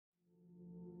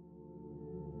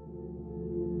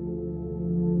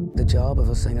The job of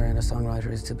a singer and a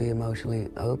songwriter is to be emotionally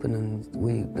open,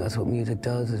 and that's what music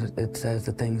does. It says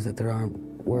the things that there aren't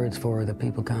words for, that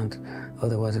people can't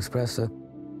otherwise express. So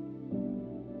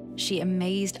she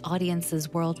amazed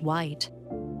audiences worldwide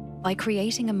by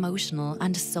creating emotional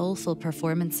and soulful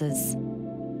performances.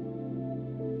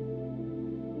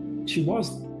 She was,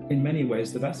 in many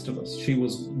ways, the best of us. She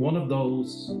was one of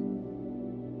those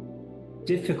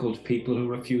difficult people who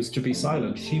refused to be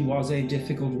silent. She was a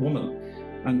difficult woman.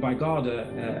 And by God,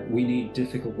 we need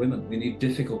difficult women. We need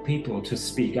difficult people to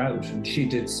speak out. And she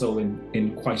did so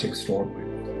in quite extraordinary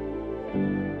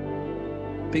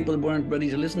ways. People weren't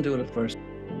ready to listen to it at first.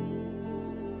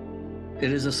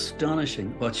 It is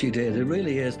astonishing what she did. It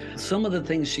really is. Some of the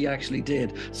things she actually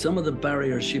did, some of the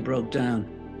barriers she broke down.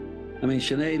 I mean,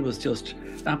 Sinead was just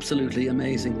absolutely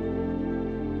amazing.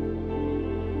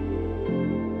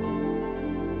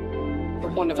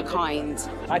 One of a kind,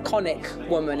 iconic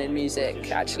woman in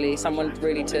music, actually. Someone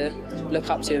really to look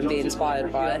up to and be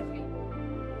inspired by.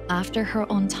 After her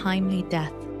untimely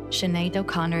death, Sinead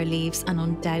O'Connor leaves an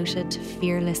undoubted,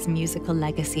 fearless musical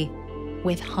legacy.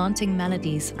 With haunting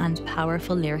melodies and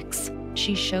powerful lyrics,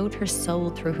 she showed her soul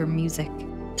through her music,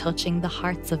 touching the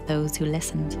hearts of those who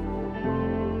listened.